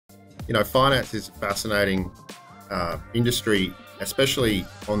finance is a fascinating industry, especially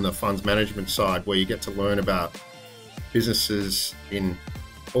on the funds management side, where you get to learn about businesses in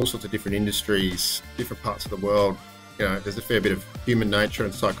all sorts of different industries, different parts of the world. There's a fair bit of human nature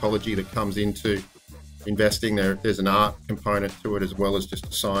and psychology that comes into investing. There's an art component to it as well as just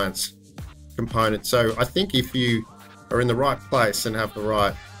a science component. So I think if you are in the right place and have the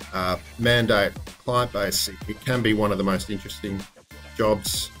right mandate client base, it can be one of the most interesting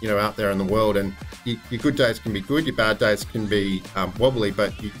jobs out there in the world. And your good days can be good, your bad days can be wobbly,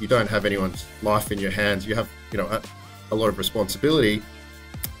 but you don't have anyone's life in your hands. You have a lot of responsibility.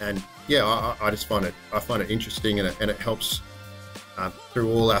 And yeah, I just find it interesting, and it helps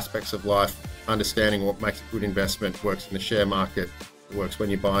through all aspects of life, understanding what makes a good investment. It works in the share market, it works when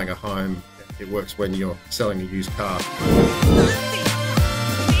you're buying a home, it works when you're selling a used car.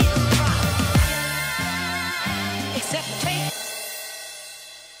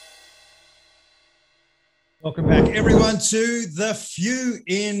 Welcome back, everyone, to The Few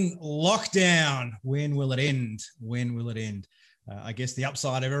in Lockdown. When will it end? When will it end? I guess the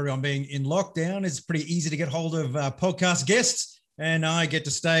upside of everyone being in lockdown is pretty easy to get hold of podcast guests, and I get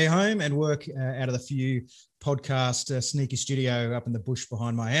to stay home and work out of the Few podcast sneaky studio up in the bush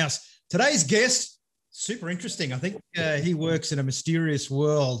behind my house. Today's guest, super interesting. I think he works in a mysterious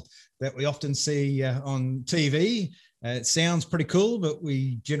world that we often see on TV. It sounds pretty cool, but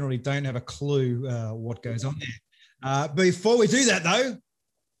we generally don't have a clue what goes on there. Before we do that, though,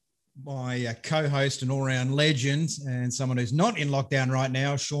 my co-host and all-round legend and someone who's not in lockdown right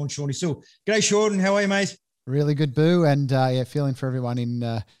now, Shawnee Sewell. G'day, Sean. How are you, mate? Really good, Boo. And feeling for everyone in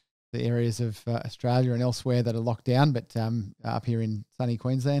the areas of Australia and elsewhere that are locked down. But up here in sunny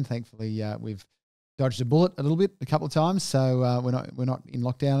Queensland, thankfully, we've dodged a bullet a little bit a couple of times. So we're not in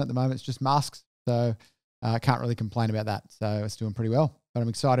lockdown at the moment. It's just masks. So can't really complain about that. So it's doing pretty well. But I'm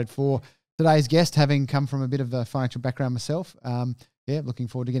excited for today's guest, having come from a bit of a financial background myself. Looking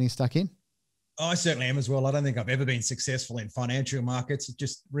forward to getting stuck in. I certainly am as well. I don't think I've ever been successful in financial markets. It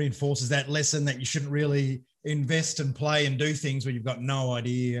just reinforces that lesson that you shouldn't really invest and play and do things when you've got no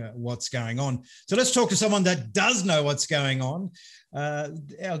idea what's going on. So let's talk to someone that does know what's going on.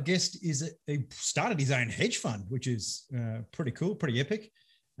 Our guest he started his own hedge fund, which is pretty cool, pretty epic.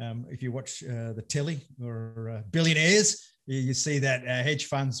 If you watch the telly or Billionaires, you see that hedge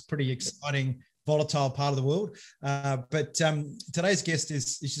fund's pretty exciting, volatile part of the world. But today's guest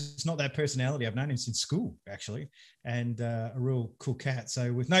is just not that personality. I've known him since school, actually, and a real cool cat.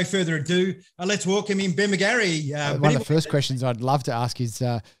 So with no further ado, let's welcome in Ben McGarry. One of the first questions I'd love to ask is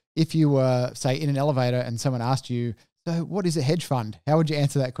if you were, say, in an elevator and someone asked you, so what is a hedge fund? How would you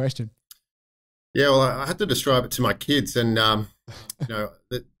answer that question? Yeah, well, I had to describe it to my kids, and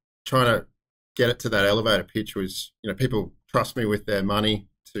trying to get it to that elevator pitch was, people trust me with their money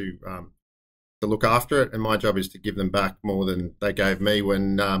to look after it, and my job is to give them back more than they gave me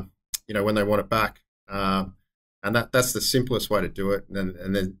when they want it back, and that's the simplest way to do it. And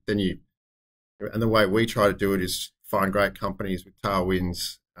the way we try to do it is find great companies with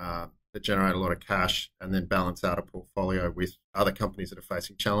tailwinds that generate a lot of cash, and then balance out a portfolio with other companies that are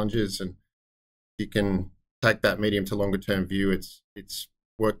facing challenges. And you can take that medium to longer term view. It's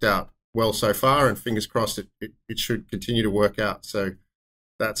worked out well so far, and fingers crossed it should continue to work out. So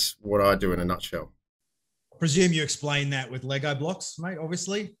that's what I do in a nutshell. I presume you explain that with Lego blocks, mate,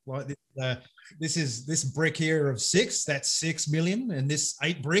 obviously. Like this brick here of 6, that's 6 million, and this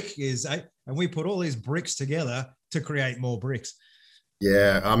 8 brick is 8, and we put all these bricks together to create more bricks.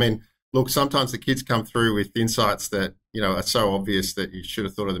 Yeah, I mean, look, sometimes the kids come through with insights that, are so obvious that you should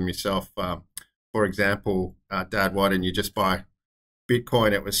have thought of them yourself. For example, Dad, why didn't you just buy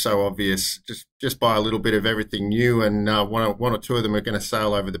Bitcoin? It was so obvious. Just buy a little bit of everything new, and one or two of them are going to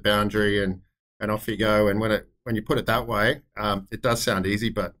sail over the boundary, and off you go. And when you put it that way, it does sound easy,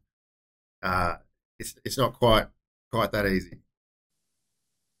 but it's not quite that easy.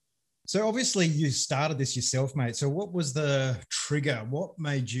 So obviously you started this yourself, mate. So what was the trigger? What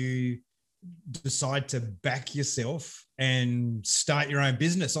made you decide to back yourself and start your own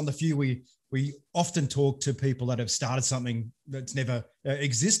business? On The Few, we often talk to people that have started something that's never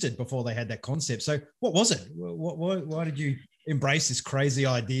existed before they had that concept. So what was it? Why did you embrace this crazy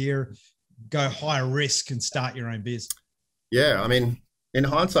idea, go higher risk and start your own biz? Yeah, I mean, in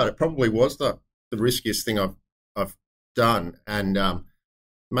hindsight, it probably was the riskiest thing I've done, and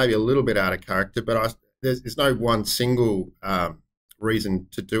maybe a little bit out of character, but there's no one single reason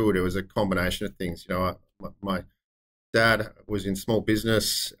to do it. It was a combination of things. My dad was in small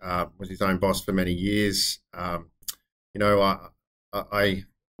business, was his own boss for many years. I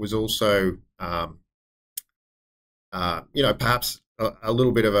was also, perhaps a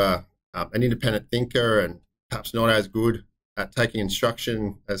little bit of a an independent thinker and perhaps not as good at taking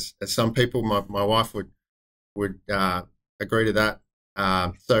instruction as some people. My wife would agree to that.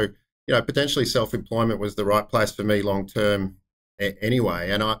 So, potentially self-employment was the right place for me long term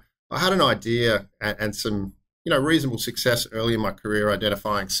anyway. And I had an idea and some, reasonable success early in my career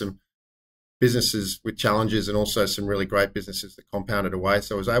identifying some businesses with challenges and also some really great businesses that compounded away.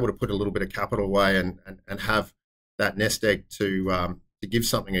 So I was able to put a little bit of capital away and have that nest egg to give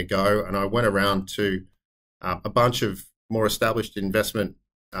something a go. And I went around to a bunch of more established investment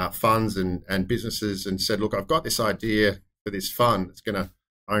funds and businesses and said, look, I've got this idea for this fund that's going to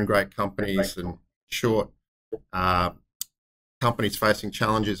own great companies and short companies facing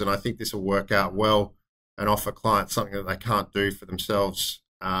challenges. And I think this will work out well and offer clients something that they can't do for themselves.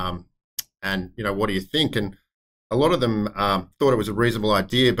 And, what do you think? And a lot of them thought it was a reasonable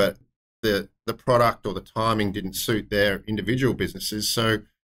idea, but the product or the timing didn't suit their individual businesses. So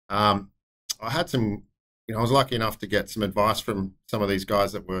I had some, I was lucky enough to get some advice from some of these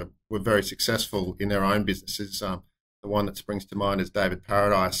guys that were very successful in their own businesses. The one that springs to mind is David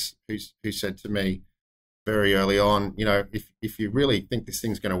Paradise, who said to me very early on, if you really think this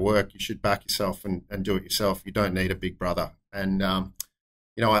thing's going to work, you should back yourself and do it yourself. You don't need a big brother. And,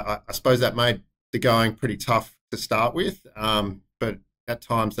 I suppose that made the going pretty tough to start with. But at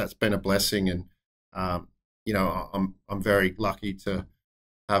times that's been a blessing. And, I'm very lucky to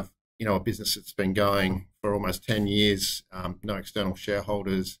have, a business that's been going for almost 10 years, no external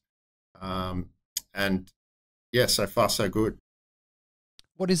shareholders. And yeah, so far so good.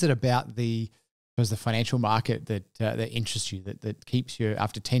 What is it about the financial market that interests you, that keeps you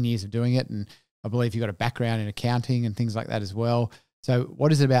after 10 years of doing it? And I believe you've got a background in accounting and things like that as well. So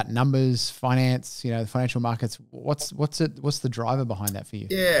what is it about numbers, finance, the financial markets? What's the driver behind that for you?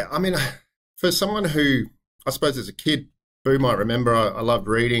 Yeah, I mean, for someone who, I suppose as a kid, Boo might remember, I loved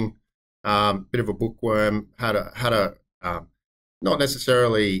reading, bit of a bookworm, had a not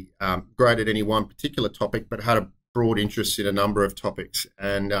necessarily great at any one particular topic, but had a broad interest in a number of topics.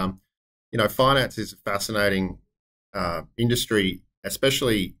 And, finance is a fascinating industry,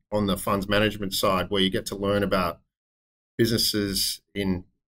 especially on the funds management side, where you get to learn about businesses in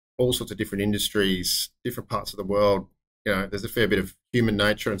all sorts of different industries, different parts of the world. There's a fair bit of human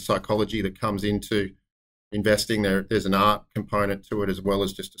nature and psychology that comes into investing. There's an art component to it as well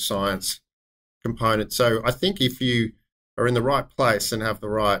as just a science component. So I think if you are in the right place and have the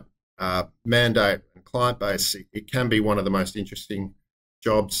right mandate and client base, it can be one of the most interesting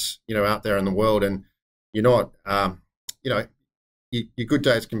jobs, out there in the world. And you're not, your good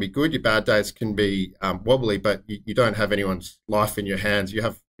days can be good, your bad days can be wobbly, but you don't have anyone's life in your hands. You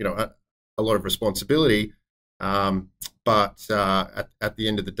have, a lot of responsibility, but at the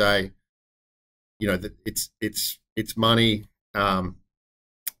end of the day, it's money,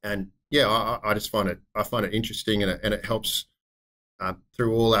 and yeah, I just find it interesting, and it helps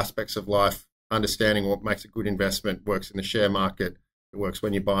through all aspects of life, understanding what makes a good investment. Works in the share market. It works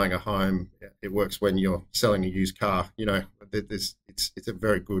when you're buying a home. It works when you're selling a used car. It's a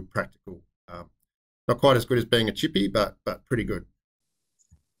very good practical. Not quite as good as being a chippy, but pretty good.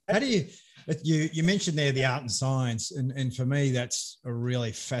 How do you mentioned there the art and science, and for me that's a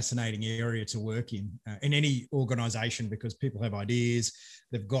really fascinating area to work in any organisation, because people have ideas,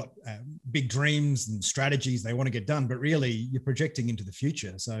 they've got big dreams and strategies they want to get done, but really you're projecting into the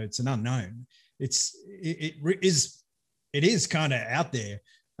future, so it's an unknown. It is kind of out there.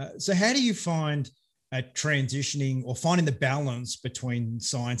 So how do you find transitioning or finding the balance between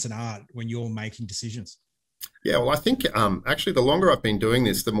science and art when you're making decisions? Yeah, well, I think actually the longer I've been doing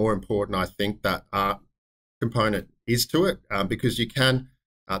this, the more important I think that art component is to it, because you can,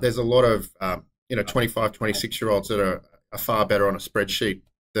 there's a lot of, 25, 26-year-olds that are far better on a spreadsheet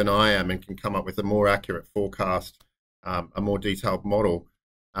than I am and can come up with a more accurate forecast, a more detailed model.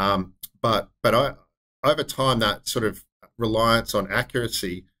 But over time, that sort of reliance on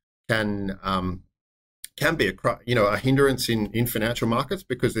accuracy can be a hindrance in financial markets,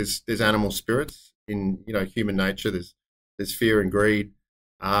 because there's animal spirits in human nature. There's fear and greed,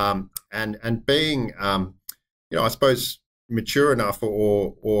 and being I suppose mature enough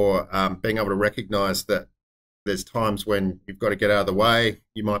or being able to recognize that there's times when you've got to get out of the way.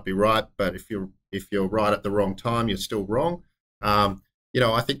 You might be right, but if you're right at the wrong time, you're still wrong. I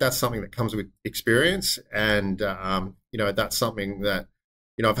think that's something that comes with experience, and that's something that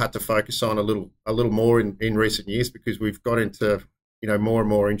I've had to focus on a little more in recent years, because we've got into more and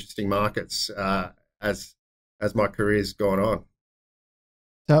more interesting markets as my career's gone on.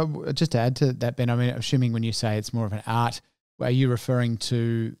 So just to add to that, Ben, I mean, assuming when you say it's more of an art, are you referring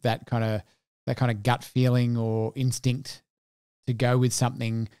to that kind of gut feeling or instinct to go with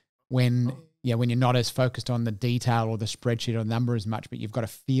something when when you're not as focused on the detail or the spreadsheet or the number as much, but you've got a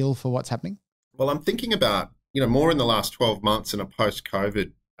feel for what's happening? Well, I'm thinking about, more in the last 12 months in a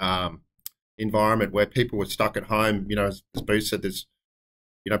post-COVID environment where people were stuck at home. As Boo said, there's,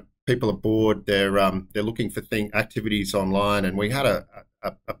 people are bored. They're looking for activities online, and we had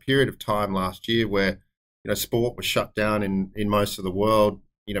a period of time last year where sport was shut down in most of the world.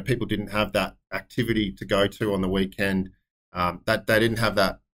 People didn't have that activity to go to on the weekend. That they didn't have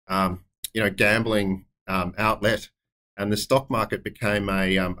that gambling outlet, and the stock market became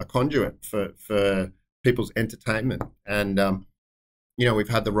a conduit for people's entertainment. And we've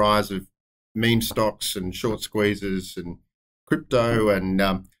had the rise of meme stocks and short squeezes and crypto and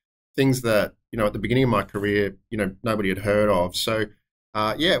things that at the beginning of my career nobody had heard of. So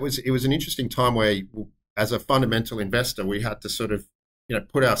it was an interesting time where, as a fundamental investor, we had to sort of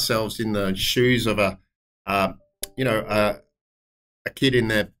put ourselves in the shoes of a kid in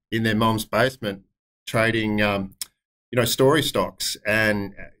their mom's basement trading story stocks,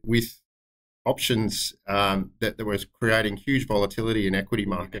 and with options that was creating huge volatility in equity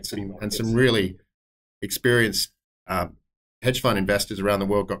markets, and some really experienced hedge fund investors around the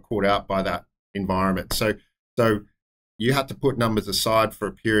world got caught out by that environment. So you had to put numbers aside for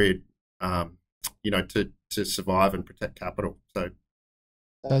a period, to survive and protect capital. So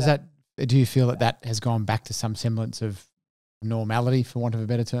do you feel that has gone back to some semblance of normality, for want of a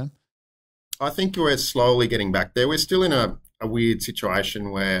better term? I think we're slowly getting back there. We're still in a weird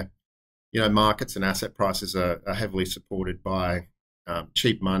situation where, markets and asset prices are heavily supported by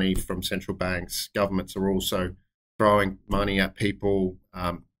cheap money from central banks. Governments are also throwing money at people,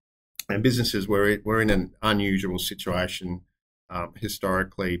 and businesses. We're in an unusual situation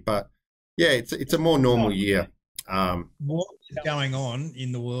historically, but it's a more normal year. What is going on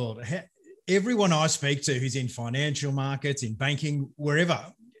in the world? Everyone I speak to who's in financial markets, in banking, wherever,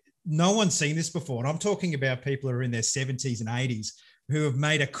 no one's seen this before. And I'm talking about people who are in their 70s and 80s who have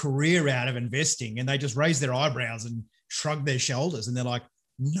made a career out of investing, and they just raise their eyebrows and shrug their shoulders, and they're like,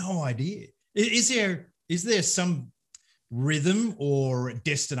 no idea. Is there some rhythm or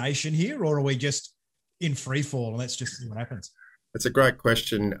destination here, or are we just in free fall and let's just see what happens? It's a great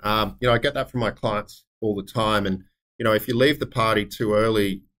question. I get that from my clients all the time. And, if you leave the party too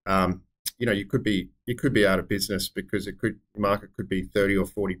early, you could be out of business, because the market could be 30 or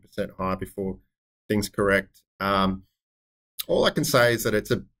 40% higher before things correct. All I can say is that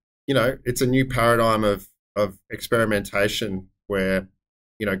it's a new paradigm of experimentation where,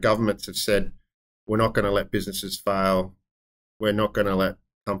 governments have said, we're not going to let businesses fail. We're not going to let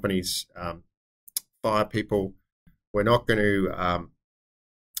companies fire people. We're not going to,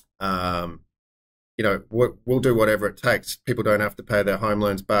 we'll do whatever it takes. People don't have to pay their home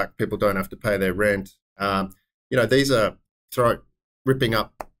loans back. People don't have to pay their rent. These are ripping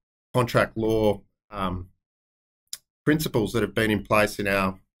up contract law principles that have been in place in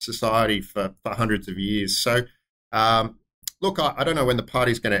our society for hundreds of years. So, look, I don't know when the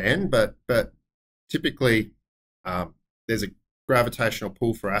party's going to end, but typically there's a gravitational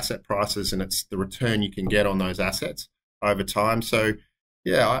pull for asset prices, and it's the return you can get on those assets over time. So,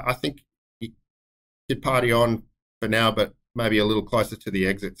 I think you could party on for now, but maybe a little closer to the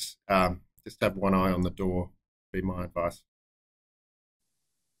exits. Just have one eye on the door, be my advice.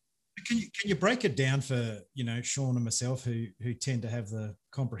 Can you break it down for Sean and myself, who tend to have the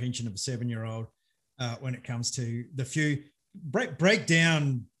comprehension of a 7-year-old when it comes to the few? Break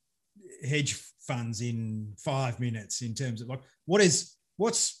down hedge funds in 5 minutes in terms of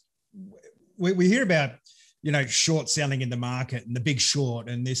we hear about short selling in the market and the big short,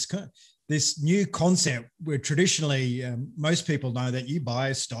 and this new concept where traditionally most people know that you buy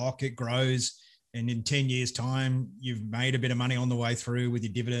a stock, it grows, and in 10 years' time, you've made a bit of money on the way through with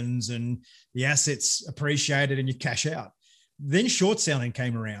your dividends and the assets appreciated and you cash out. Then short selling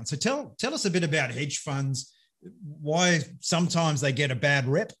came around. So tell us a bit about hedge funds, why sometimes they get a bad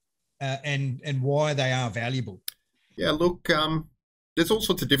rep and why they are valuable. Yeah, look, there's all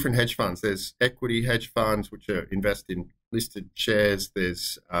sorts of different hedge funds. There's equity hedge funds, which invest in listed shares.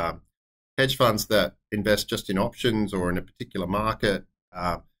 There's hedge funds that invest just in options or in a particular market.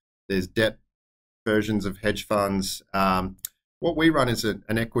 There's debt versions of hedge funds. What we run is an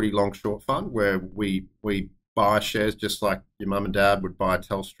equity long short fund where we buy shares just like your mum and dad would buy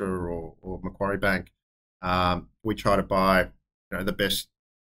Telstra or Macquarie Bank. We try to buy the best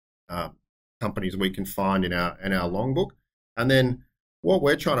companies we can find in our long book, and then what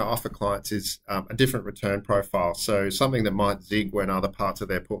we're trying to offer clients is a different return profile. So something that might zig when other parts of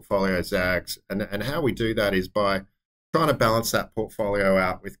their portfolio zags, and how we do that is by trying to balance that portfolio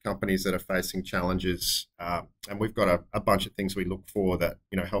out with companies that are facing challenges. And we've got a bunch of things we look for that,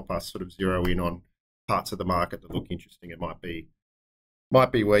 help us sort of zero in on parts of the market that look interesting. It might be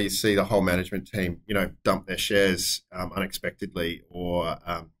where you see the whole management team, dump their shares unexpectedly, or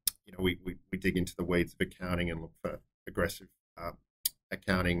we dig into the weeds of accounting and look for aggressive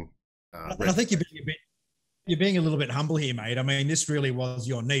accounting. And I think you're being a little bit humble here, mate. I mean, this really was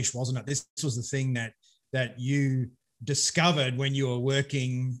your niche, wasn't it? This was the thing that you discovered when you were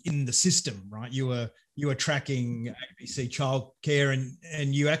working in the system, right? You were tracking ABC childcare,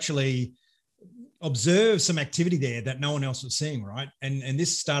 and you actually observed some activity there that no one else was seeing, right? And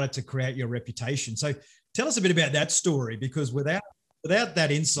this started to create your reputation. So tell us a bit about that story, because without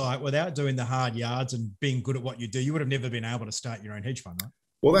that insight, without doing the hard yards and being good at what you do, you would have never been able to start your own hedge fund, right?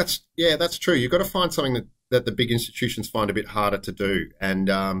 Well, that's true. You've got to find something that the big institutions find a bit harder to do. And,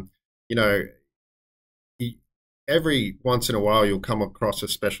 every once in a while you'll come across a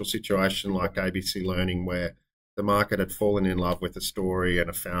special situation like ABC Learning, where the market had fallen in love with a story and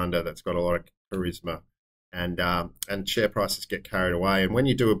a founder that's got a lot of charisma, and share prices get carried away. And when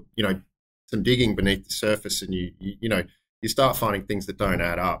you do, some digging beneath the surface, and you start finding things that don't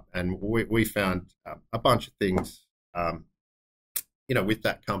add up. And we found a bunch of things, with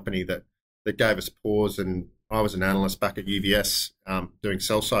that company that gave us pause. And I was an analyst back at UBS, doing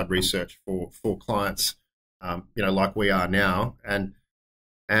sell side research for clients, like we are now. And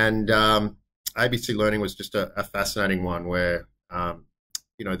ABC Learning was just a fascinating one, where,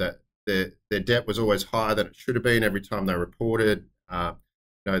 that their debt was always higher than it should have been every time they reported.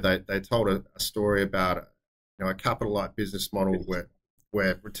 They told a story about, a capital-light business model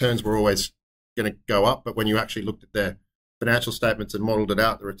where returns were always going to go up, but when you actually looked at their financial statements and modeled it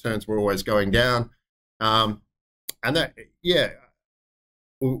out, the returns were always going down. And that, it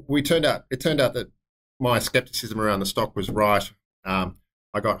turned out that my skepticism around the stock was right. I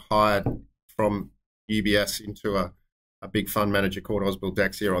got hired from UBS into a big fund manager called Osborne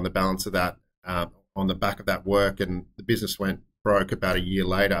Dexia on the balance of that, on the back of that work, and the business went broke about a year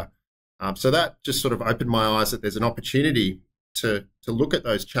later. So that just sort of opened my eyes that there's an opportunity to look at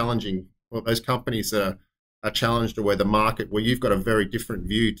those those companies that are challenged, or where you've got a very different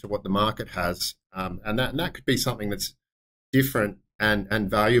view to what the market has, and that could be something that's different and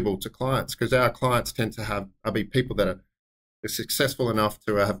valuable to clients, because our clients tend to be people that are successful enough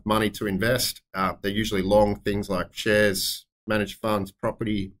to have money to invest. They're usually long things like shares, managed funds,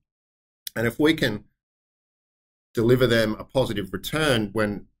 property, and if we can deliver them a positive return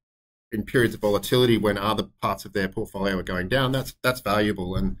in periods of volatility, when other parts of their portfolio are going down, that's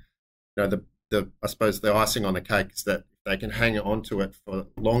valuable. And I suppose the icing on the cake is that if they can hang on to it for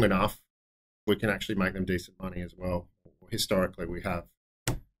long enough, we can actually make them decent money as well. Historically, we have.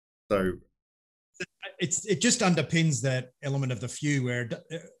 So it just underpins that element of the few, where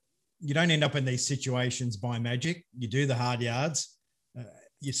you don't end up in these situations by magic. You do the hard yards.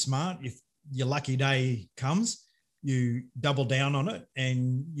 You're smart. If your lucky day comes, you double down on it,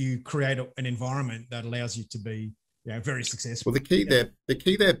 and you create an environment that allows you to be very successful. Well, the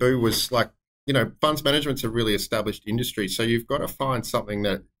key there, Boo, was funds management's a really established industry, so you've got to find something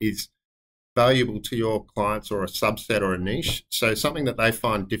that is valuable to your clients, or a subset or a niche. So something that they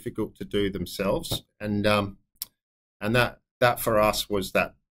find difficult to do themselves, and that for us was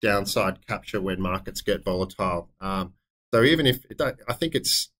that downside capture when markets get volatile. So even if I think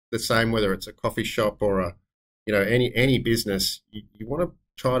it's the same whether it's a coffee shop or any business, you want to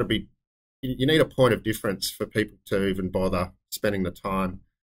try to be. You need a point of difference for people to even bother spending the time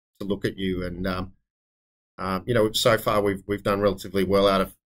to look at you. And so far we've done relatively well out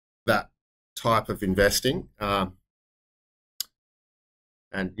of that type of investing. And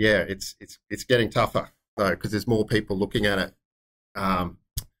it's getting tougher though, because there's more people looking at it.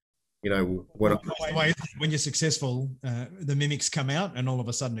 When you're successful, the mimics come out, and all of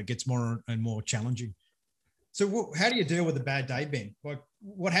a sudden it gets more and more challenging. So how do you deal with a bad day, Ben?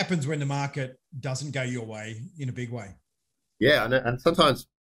 What happens when the market doesn't go your way in a big way? Yeah, and sometimes,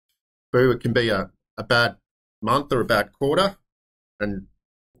 Boo, it can be a bad month or a bad quarter, and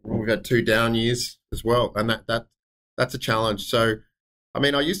we've had 2 down years as well, and that's a challenge. So, I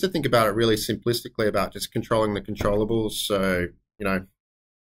mean, I used to think about it really simplistically, about just controlling the controllables. So,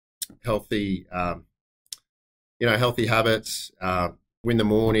 healthy habits, win the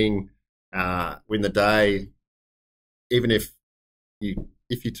morning, win the day. Even if you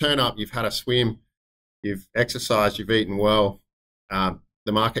turn up, you've had a swim, you've exercised, you've eaten well, the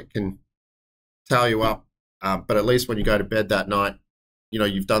market can tail you up, but at least when you go to bed that night,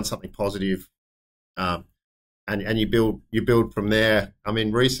 you've done something positive, and you build from there. I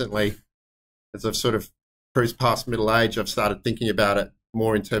mean, recently, as I've sort of cruise past middle age, I've started thinking about it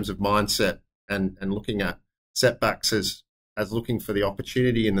more in terms of mindset and looking at setbacks as looking for the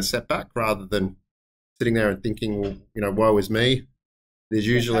opportunity in the setback rather than sitting there and thinking, well, woe is me. There's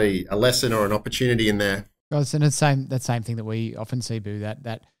usually a lesson or an opportunity in there. And it's that same thing that we often see, Boo,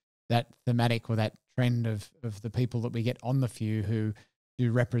 that thematic or that trend of the people that we get on the few who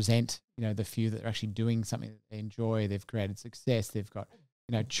do represent, the few that are actually doing something that they enjoy, they've created success, they've got,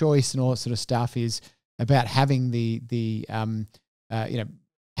 choice and all that sort of stuff, is about having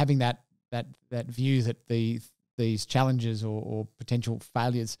having that view that these challenges or potential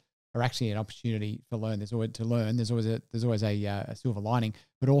failures are actually an opportunity to learn. There's always a silver lining,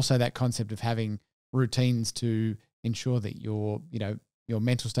 but also that concept of having routines to ensure that your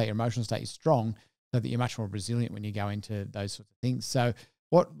mental state, your emotional state is strong, so that you're much more resilient when you go into those sorts of things. So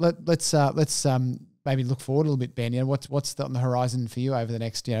let's maybe look forward a little bit, Ben. What's on the horizon for you over the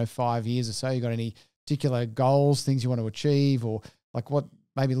next 5 years or so? You got any particular goals, things you want to achieve, or like what?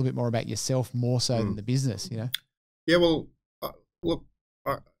 Maybe a little bit more about yourself, more so than the business. Yeah, well, look,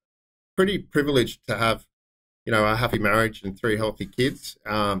 pretty privileged to have a happy marriage and 3 healthy kids,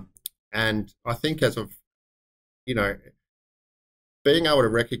 and I think as of being able to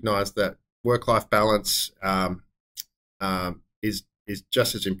recognise that work-life balance is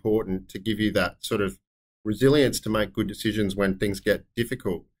just as important to give you that sort of resilience to make good decisions when things get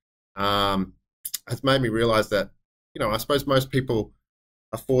difficult, has made me realise that I suppose most people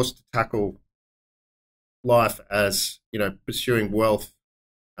are forced to tackle life as pursuing wealth,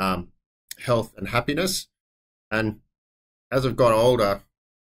 health, and happiness. And as I've got older,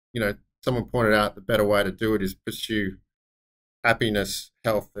 someone pointed out the better way to do it is pursue happiness,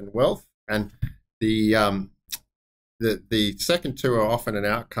 health, and wealth. And the second two are often an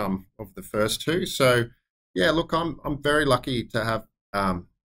outcome of the first two. So yeah, look, I'm very lucky to have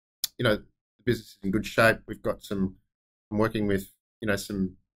the business is in good shape. We've got I'm working with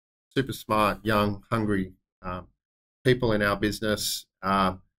some super smart, young, hungry people in our business.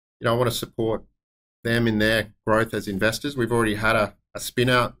 I want to support them in their growth as investors. We've already had a spin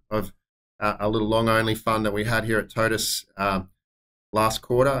out of a little long only fund that we had here at Totus last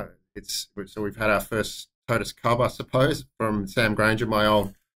quarter. So we've had our first Totus Cub, I suppose, from Sam Granger, my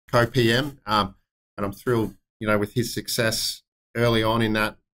old co-PM, and I'm thrilled, with his success early on in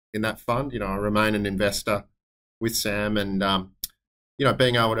that fund. I remain an investor with Sam, and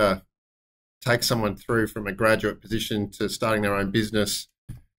being able to take someone through from a graduate position to starting their own business,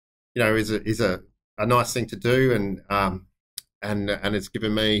 is a nice thing to do, and it's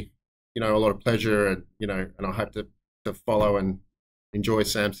given me, a lot of pleasure, and and I hope to follow and enjoy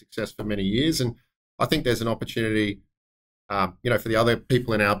Sam's success for many years. And I think there's an opportunity, for the other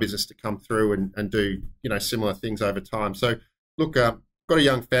people in our business to come through and do, similar things over time. So look, got a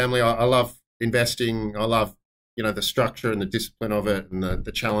young family. I love investing. I love, the structure and the discipline of it and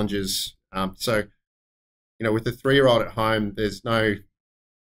the challenges. So, with the 3-year-old at home, there's no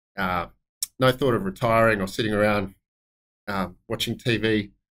thought of retiring or sitting around watching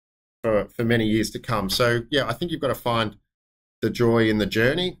TV for many years to come. So yeah, I think you've got to find the joy in the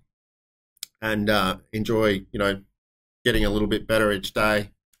journey and enjoy, getting a little bit better each day.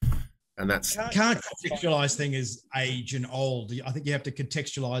 And that's can't contextualize thing as age and old. I think you have to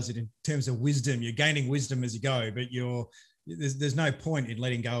contextualize it in terms of wisdom. You're gaining wisdom as you go, but there's no point in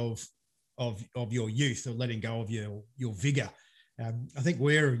letting go of your youth or letting go of your vigor. I think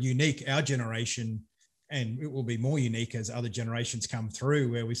we're unique, our generation, and it will be more unique as other generations come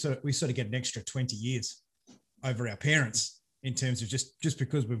through, where we sort of get an extra 20 years over our parents in terms of just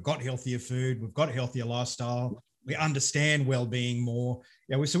because we've got healthier food, we've got a healthier lifestyle, we understand well-being more.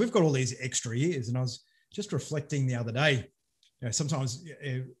 So we've got all these extra years. And I was just reflecting the other day, sometimes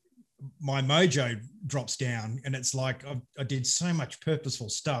my mojo drops down, and it's like I did so much purposeful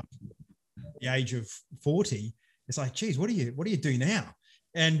stuff at the age of 40. It's like, geez, what do you do now?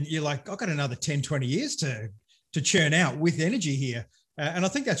 And you're like, I've got another 10, 20 years to churn out with energy here. And I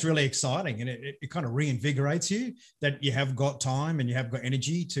think that's really exciting. And it kind of reinvigorates you that you have got time and you have got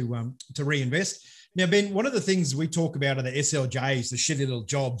energy to reinvest. Now, Ben, one of the things we talk about are the SLJs, the shitty little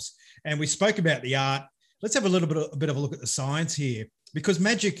jobs. And we spoke about the art. Let's have a bit of a look at the science here, because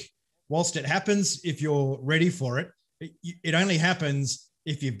magic, whilst it happens, if you're ready for it, it only happens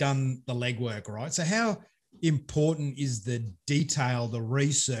if you've done the legwork, right? So how important is the detail, the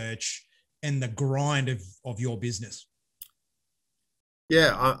research, and the grind of your business?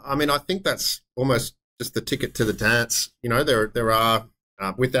 Yeah, I mean, I think that's almost just the ticket to the dance. There are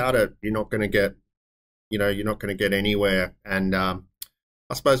without it, you're not going to get, you're not going to get anywhere. And I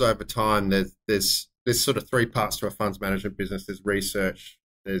suppose over time, there's sort of 3 parts to a funds management business. There's research,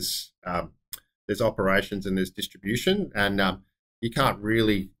 there's there's operations and there's distribution, and you can't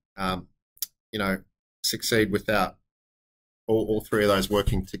really succeed without all three of those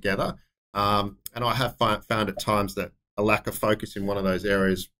working together. And I have found at times that a lack of focus in one of those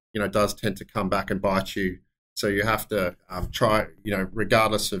areas, does tend to come back and bite you. So you have to try,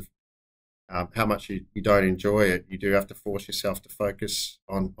 regardless of how much you don't enjoy it, you do have to force yourself to focus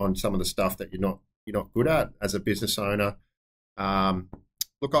on some of the stuff that you're not good at as a business owner.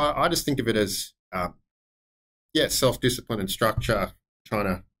 Look, I just think of it as self-discipline and structure, trying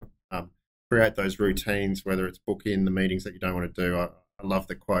to create those routines, whether it's book in the meetings that you don't want to do. I love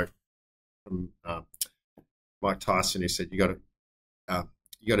the quote from Mike Tyson, who said, you got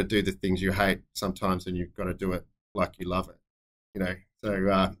to do the things you hate sometimes, and you've got to do it like you love it.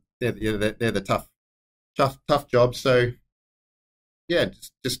 So they're the tough jobs. So yeah,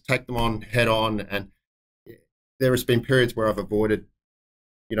 just take them on head on. And there has been periods where I've avoided,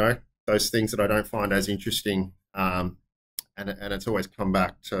 those things that I don't find as interesting, and it's always come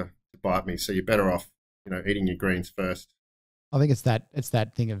back to bite me. So you're better off, eating your greens first. I think it's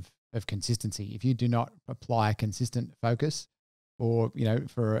that thing of consistency. If you do not apply a consistent focus, or,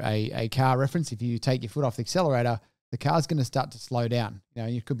 for a car reference, if you take your foot off the accelerator, the car's going to start to slow down.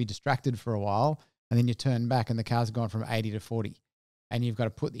 You could be distracted for a while, and then you turn back and the car's gone from 80 to 40, and you've got to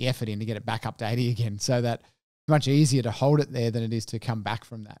put the effort in to get it back up to 80 again. So that it's much easier to hold it there than it is to come back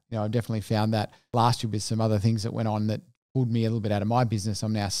from that. I've definitely found that last year with some other things that went on that pulled me a little bit out of my business.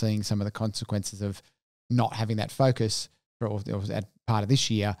 I'm now seeing some of the consequences of not having that focus for that part of this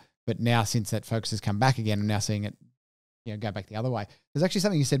year. But now, since that focus has come back again, I'm now seeing it, go back the other way. There's actually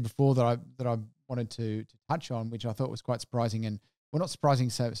something you said before that I wanted to touch on, which I thought was quite surprising, and not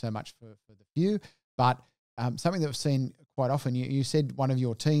surprising so much for the few, but something that we've seen quite often. You said one of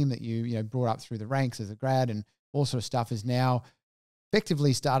your team that you brought up through the ranks as a grad and all sort of stuff has now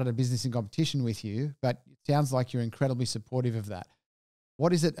effectively started a business in competition with you, but it sounds like you're incredibly supportive of that.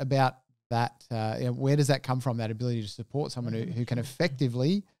 What is it about that? Where does that come from, that ability to support someone who can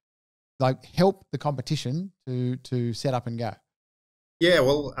effectively help the competition to set up and go? Yeah,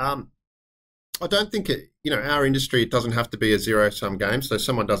 well, I don't think our industry, it doesn't have to be a zero-sum game, so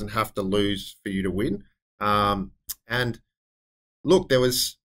someone doesn't have to lose for you to win. And look,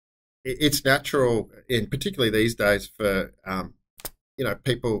 it's natural, in particularly these days, for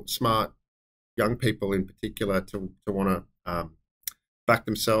people, smart young people in particular, to want to back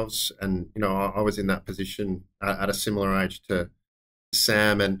themselves. And I was in that position at a similar age to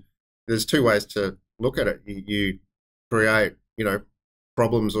Sam, and there's two ways to look at it. You create,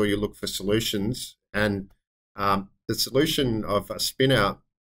 problems, or you look for solutions. And the solution of a spin out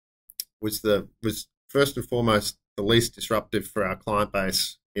was first and foremost the least disruptive for our client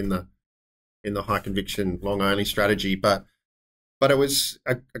base in the high conviction long only strategy. But it was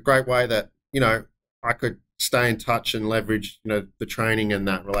a great way that I could stay in touch and leverage the training and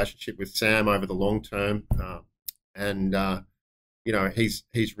that relationship with Sam over the long term. And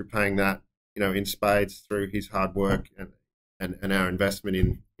he's repaying that in spades through his hard work and our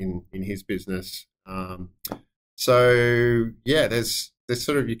investment in his business. So yeah, there's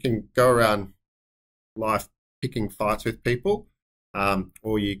sort of, you can go around life picking fights with people,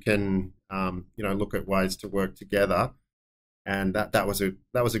 or you can look at ways to work together, and that was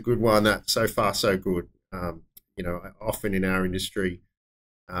a good one. That so far so good. Often in our industry,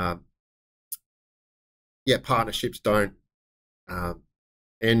 partnerships don't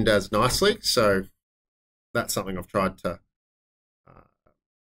end as nicely. So that's something I've tried to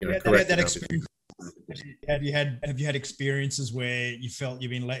correct. That experience. Have you had experiences where you felt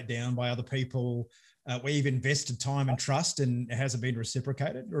you've been let down by other people, where you've invested time and trust and it hasn't been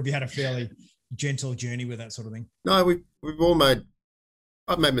reciprocated, or have you had a fairly gentle journey with that sort of thing? No,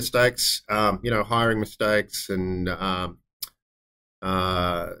 I've made mistakes, hiring mistakes, and but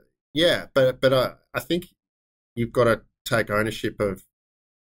I think you've got to take ownership of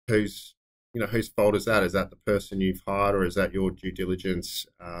whose fault is that? Is that the person you've hired, or is that your due diligence?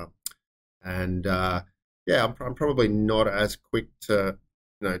 I'm probably not as quick to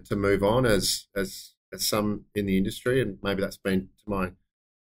move on as some in the industry, and maybe that's been to my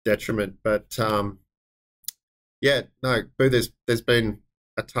detriment. But there's been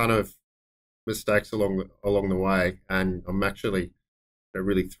a ton of mistakes along the way, and I'm actually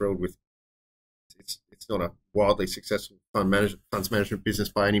really thrilled with. It's not a wildly successful funds management business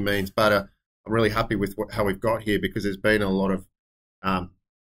by any means, but I'm really happy with how we've got here, because there's been a lot of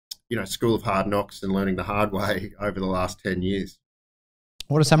school of hard knocks and learning the hard way over the last 10 years.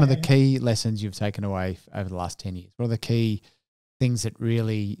 What are some of the key lessons you've taken away over the last 10 years? What are the key things that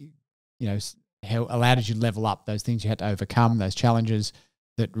really, allowed you to level up, those things you had to overcome, those challenges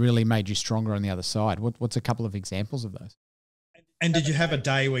that really made you stronger on the other side? What's a couple of examples of those? And did you have a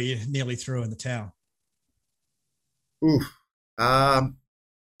day where you nearly threw in the towel? Oof. I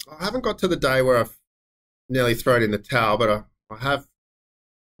haven't got to the day where I've nearly thrown in the towel, but I have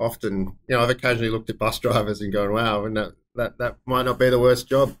often, I've occasionally looked at bus drivers and gone, wow, and that might not be the worst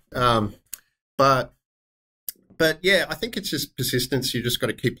job. But yeah, I think it's just persistence. You just got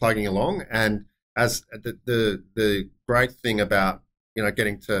to keep plugging along. And as the great thing about,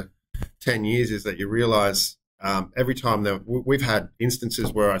 getting to 10 years is that you realize every time that we've had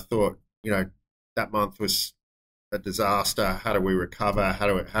instances where I thought, that month was a disaster. How do we recover?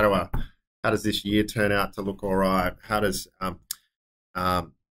 How does this year turn out to look all right? How does, how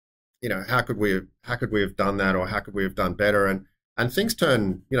could we have done that, or how could we have done better? And things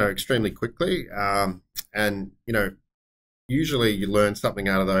turn, extremely quickly. And usually you learn something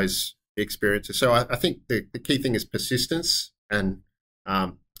out of those experiences. So I think the key thing is persistence and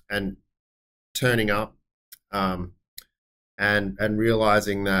turning up, and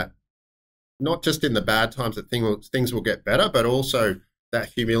realizing that not just in the bad times that things will get better, but also that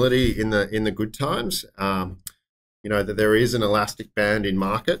humility in the good times. That there is an elastic band in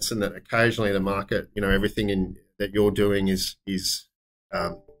markets, and that occasionally the market, everything that you're doing is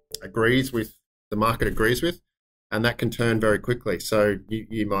agrees with the market agrees with, and that can turn very quickly. So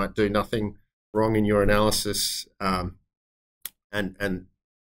you might do nothing wrong in your analysis, and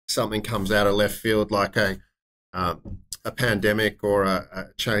something comes out of left field like a pandemic or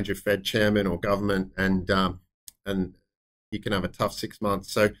a change of Fed chairman or government, and you can have a tough 6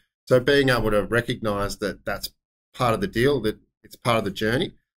 months. So being able to recognise that that's part of the deal, that it's part of the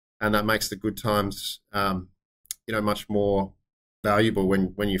journey, and that makes the good times, much more valuable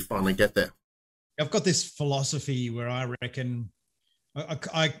when you finally get there. I've got this philosophy where I reckon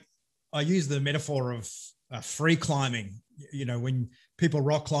I use the metaphor of free climbing. When people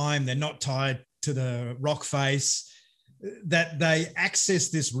rock climb, they're not tied to the rock face, that they access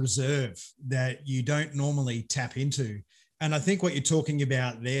this reserve that you don't normally tap into. And I think what you're talking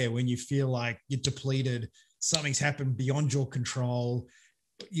about there, when you feel like you're depleted, something's happened beyond your control,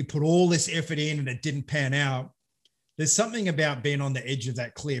 you put all this effort in and it didn't pan out. There's something about being on the edge of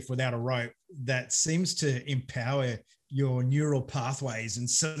that cliff without a rope that seems to empower your neural pathways, and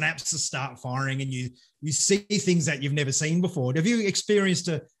synapses start firing, and you see things that you've never seen before. Have you experienced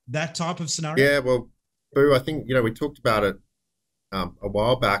that type of scenario? Yeah, well, Boo, I think, we talked about it a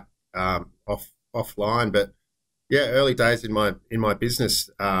while back offline, but yeah, early days in my business,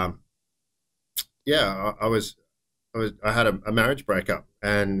 I had a marriage breakup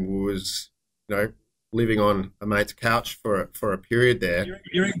and was, living on a mate's couch for a period there.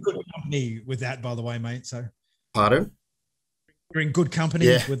 You're in good company with that, by the way, mate. So, pardon? You're in good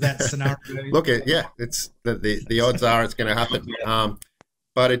company with that scenario. Look, it's the odds are it's going to happen.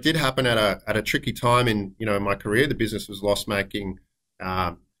 But it did happen at a tricky time in my career. The business was loss making.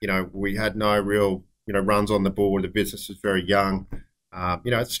 We had no real runs on the board. The business was very young.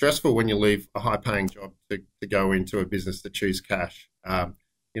 It's stressful when you leave a high paying job to go into a business that chews cash.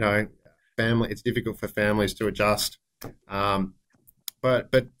 Family, it's difficult for families to adjust. But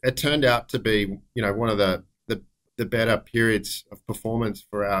it turned out to be one of the better periods of performance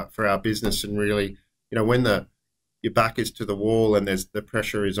for our business, and really when your back is to the wall and the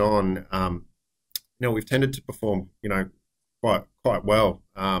pressure is on, we've tended to perform quite well.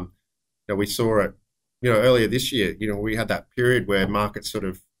 We saw it earlier this year. We had that period where markets sort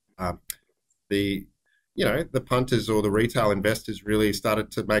of the punters or the retail investors really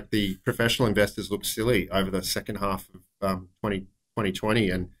started to make the professional investors look silly over the second half of 2020,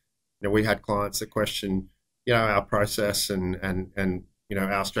 and we had clients that questioned our process and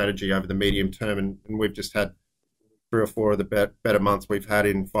our strategy over the medium term, and we've just had 3 or 4 of the better months we've had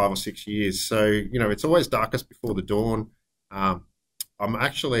in 5 or 6 years. So it's always darkest before the dawn. I'm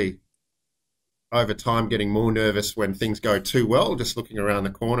actually over time getting more nervous when things go too well, just looking around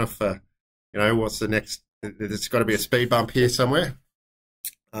the corner for what's the next. There's got to be a speed bump here somewhere.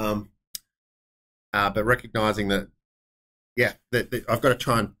 But recognizing that I've got to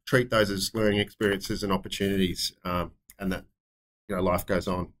try and treat those as learning experiences and opportunities, and that life goes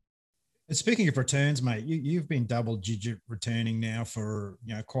on. And speaking of returns, mate, you've been double-digit returning now for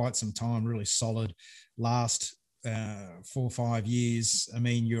quite some time. Really solid last 4 or 5 years. I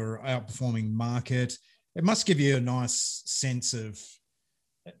mean, you're outperforming market. It must give you a nice sense of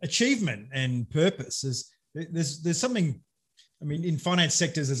achievement and purpose. There's something. I mean, in finance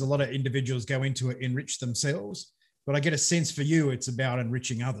sectors, there's a lot of individuals go into it, enrich themselves. But I get a sense for you, it's about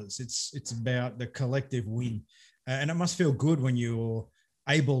enriching others. It's about the collective win, and it must feel good when you're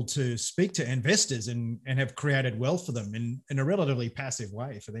able to speak to investors and have created wealth for them in a relatively passive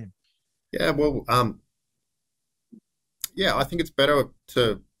way for them. Yeah, well, yeah, I think it's better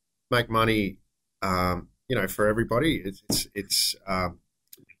to make money, for everybody.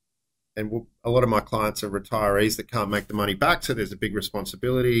 And a lot of my clients are retirees that can't make the money back, so there's a big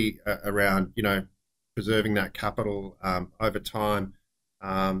responsibility around, preserving that capital over time.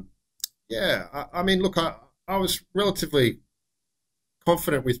 I mean, look, I was relatively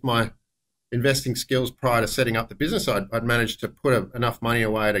confident with my investing skills prior to setting up the business. I'd managed to put enough money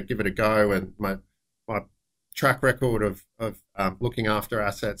away to give it a go, and my track record of looking after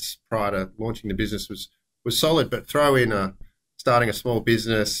assets prior to launching the business was solid. But throw in starting a small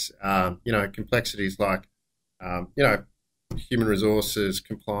business, complexities like, human resources,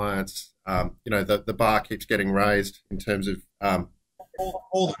 compliance, the bar keeps getting raised in terms of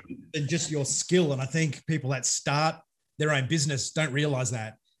all than just your skill. And I think people that start their own business don't realize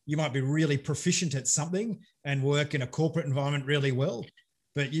that. You might be really proficient at something and work in a corporate environment really well,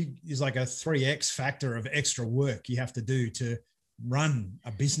 but there's like a 3x factor of extra work you have to do to run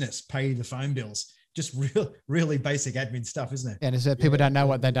a business, pay the phone bills. Just really basic admin stuff, isn't it? And it's that people don't know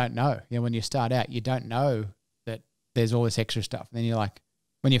what they don't know. When you start out, you don't know that there's all this extra stuff. And then you're like,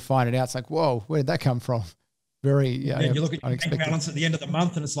 when you find it out, it's like, whoa, where did that come from? Very, and you look at your bank balance at the end of the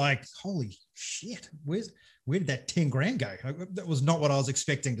month and it's like, holy shit, where did that 10 grand go? That was not what I was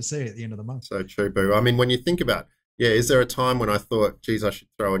expecting to see at the end of the month. So true, Boo. I mean, when you think about, is there a time when I thought, geez, I should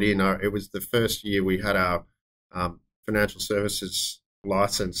throw it in? It was the first year we had our financial services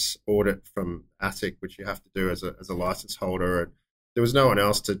license audit from ASIC, which you have to do as a license holder. And there was no one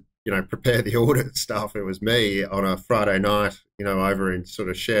else to, prepare the audit stuff. It was me on a Friday night, over in sort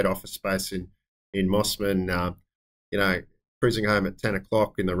of shared office space in Mossman, cruising home at 10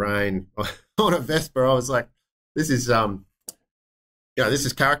 o'clock in the rain on a Vespa. I was like, this is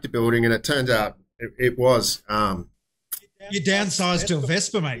character building. And it turns out it was. You downsized to a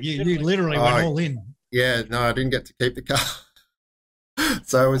Vespa, mate. You literally went all in. Yeah, no, I didn't get to keep the car.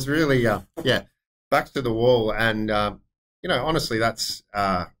 So it was really, back to the wall. And, honestly, that's,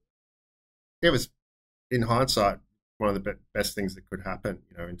 it was, in hindsight, one of the best things that could happen,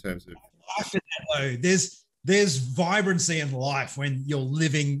 in terms of. There's vibrancy in life when you're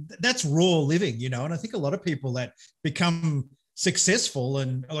living. That's raw living, and I think a lot of people that become successful,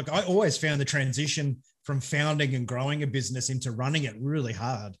 and like I always found the transition from founding and growing a business into running it really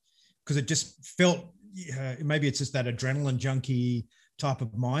hard, because it just felt, maybe it's just that adrenaline junkie type of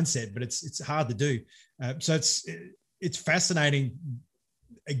mindset, but it's hard to do. So it's fascinating,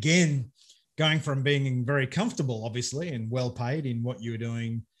 again, going from being very comfortable, obviously, and well paid in what you were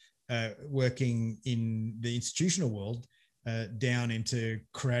doing, working in the institutional world, down into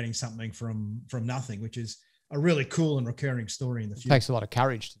creating something from nothing, which is a really cool and recurring story in the future. It takes a lot of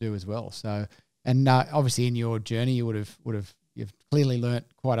courage to do as well. So, and obviously you've clearly learnt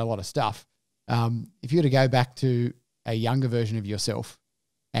quite a lot of stuff. If you were to go back to a younger version of yourself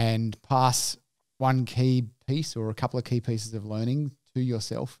and pass one key piece or a couple of key pieces of learning to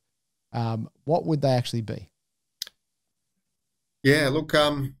yourself, what would they actually be? Yeah, look,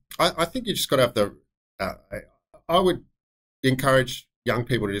 I think you just got to have the. I would encourage young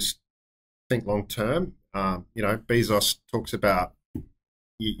people to just think long term. Bezos talks about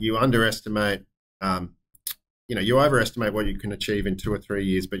you underestimate. You overestimate what you can achieve in 2 or 3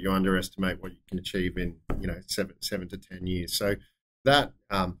 years, but you underestimate what you can achieve in 7 to 10 years. So that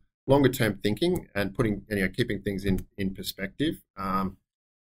longer term thinking and keeping things in perspective.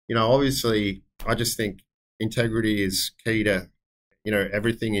 Obviously, I just think integrity is key to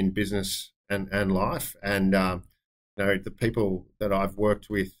everything in business and life. And the people that I've worked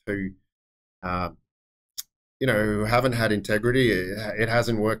with who who haven't had integrity, it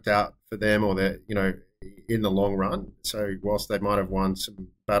hasn't worked out for them, or that in the long run. So whilst they might have won some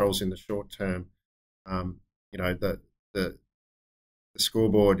battles in the short term, the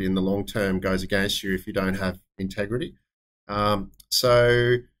scoreboard in the long term goes against you if you don't have integrity. I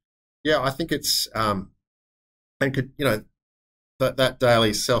think it's that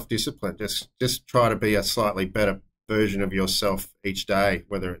daily self-discipline. Just try to be a slightly better version of yourself each day,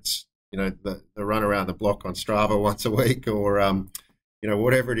 whether it's the run around the block on Strava once a week, or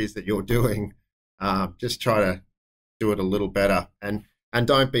whatever it is that you're doing. Just try to do it a little better, and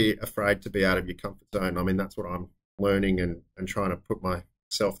don't be afraid to be out of your comfort zone. I mean, that's what I'm learning and trying to put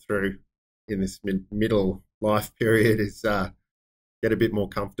myself through in this middle life period, is get a bit more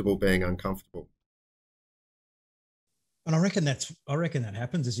comfortable being uncomfortable. And I reckon that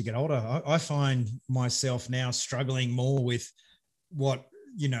happens as you get older. I find myself now struggling more with what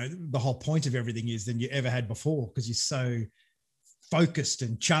the whole point of everything is than you ever had before, because you're so focused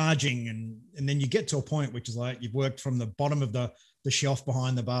and charging, and then you get to a point which is like you've worked from the bottom of the shelf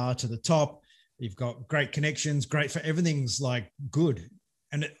behind the bar to the top. You've got great connections, great for everything's like good.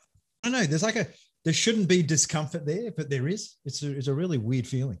 And I don't know, there shouldn't be discomfort there, but there is. It's a really weird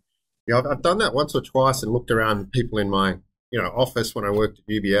feeling. Yeah, I've done that once or twice and looked around people in my office when I worked at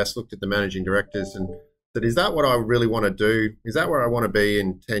UBS, looked at the managing directors and said, is that what I really want to do? Is that where I want to be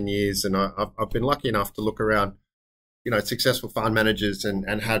in 10 years? And I've been lucky enough to look around, successful fund managers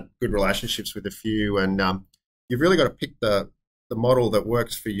and had good relationships with a few. And you've really got to pick the model that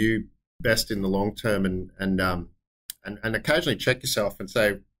works for you best in the long term, and occasionally check yourself and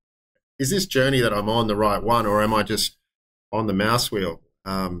say, is this journey that I'm on the right one, or am I just on the mouse wheel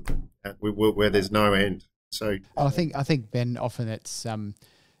where there's no end? So I think Ben, often it's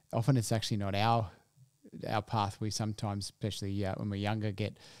actually not our path. We sometimes, especially when we're younger,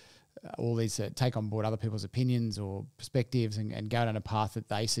 get all these take on board other people's opinions or perspectives and go down a path that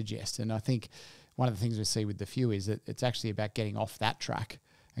they suggest. And I think one of the things we see with the few is that it's actually about getting off that track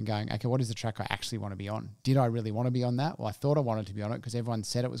and going, okay, what is the track I actually want to be on? Did I really want to be on that? Well, I thought I wanted to be on it because everyone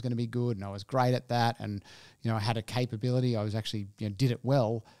said it was going to be good and I was great at that, and I had a capability. I was actually did it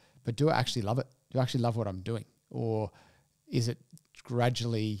well, but do I actually love it? Do I actually love what I'm doing, or is it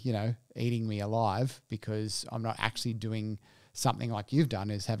gradually eating me alive because I'm not actually doing something like you've done,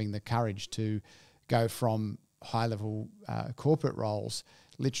 is having the courage to go from high level corporate roles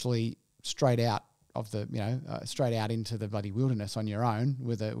literally straight out of the straight out into the bloody wilderness on your own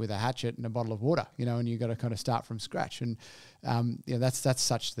with a hatchet and a bottle of water, and you've got to kind of start from scratch. And that's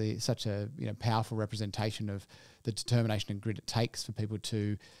such a powerful representation of the determination and grit it takes for people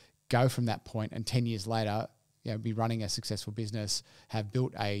to go from that point and 10 years later be running a successful business, have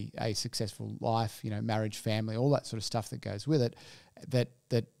built a successful life, marriage, family, all that sort of stuff that goes with it,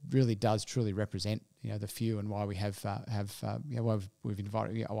 that really does truly represent the few, and why we have why we've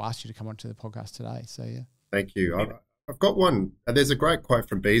invited I asked you to come onto the podcast today. So yeah, thank you. I've got one. There's a great quote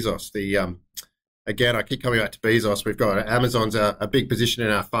from Bezos. Again, I keep coming back to Bezos. We've got Amazon's a big position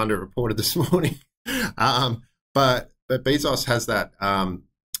in our fund. It reported this morning, but Bezos has that.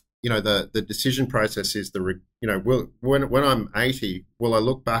 The decision process is when I'm 80, will I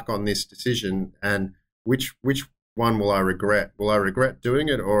look back on this decision and which one will I regret? Will I regret doing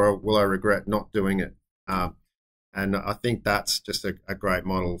it, or will I regret not doing it? And I think that's just a great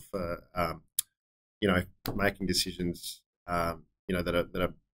model for making decisions that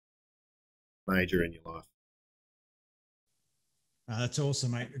are major in your life. That's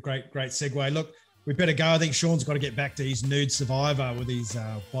awesome, mate. A great segue. Look, we better go. I think Sean's got to get back to his nude survivor with his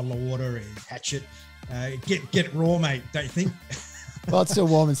bottle of water, his hatchet. Get raw, mate, don't you think? Well, it's still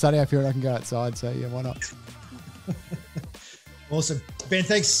warm and sunny up here and I can go outside, so yeah, why not? Awesome. Ben,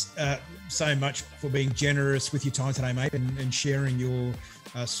 thanks so much for being generous with your time today, mate, and sharing your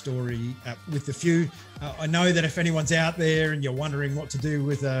story with the few. I know that if anyone's out there and you're wondering what to do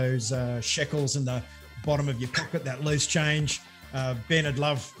with those shekels in the bottom of your pocket, that loose change, Ben, I'd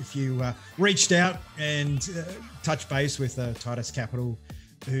love if you reached out and touched base with Titus Capital,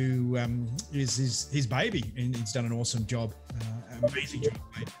 who is his baby, and he's done an awesome job, amazing job,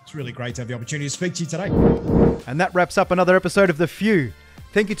 mate. It's really great to have the opportunity to speak to you today. And that wraps up another episode of The Few.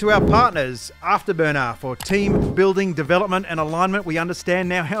 Thank you to our partners, Afterburner, for team building, development and alignment. We understand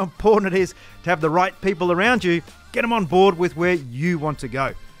now how important it is to have the right people around you. Get them on board with where you want to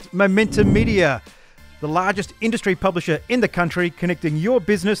go. Momentum Media, the largest industry publisher in the country, connecting your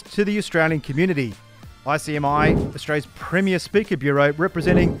business to the Australian community. ICMI, Australia's premier speaker bureau,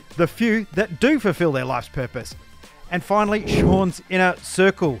 representing the few that do fulfill their life's purpose. And finally, Sean's Inner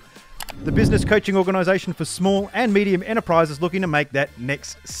Circle, the business coaching organisation for small and medium enterprises looking to make that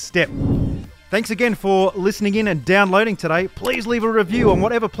next step. Thanks again for listening in and downloading today. Please leave a review on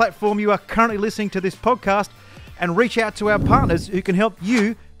whatever platform you are currently listening to this podcast, and reach out to our partners who can help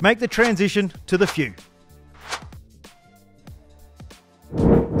you make the transition to the few.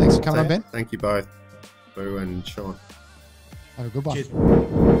 Thanks for coming on, Ben. Thank you both, Boo and Sean. Have a good one. Cheers.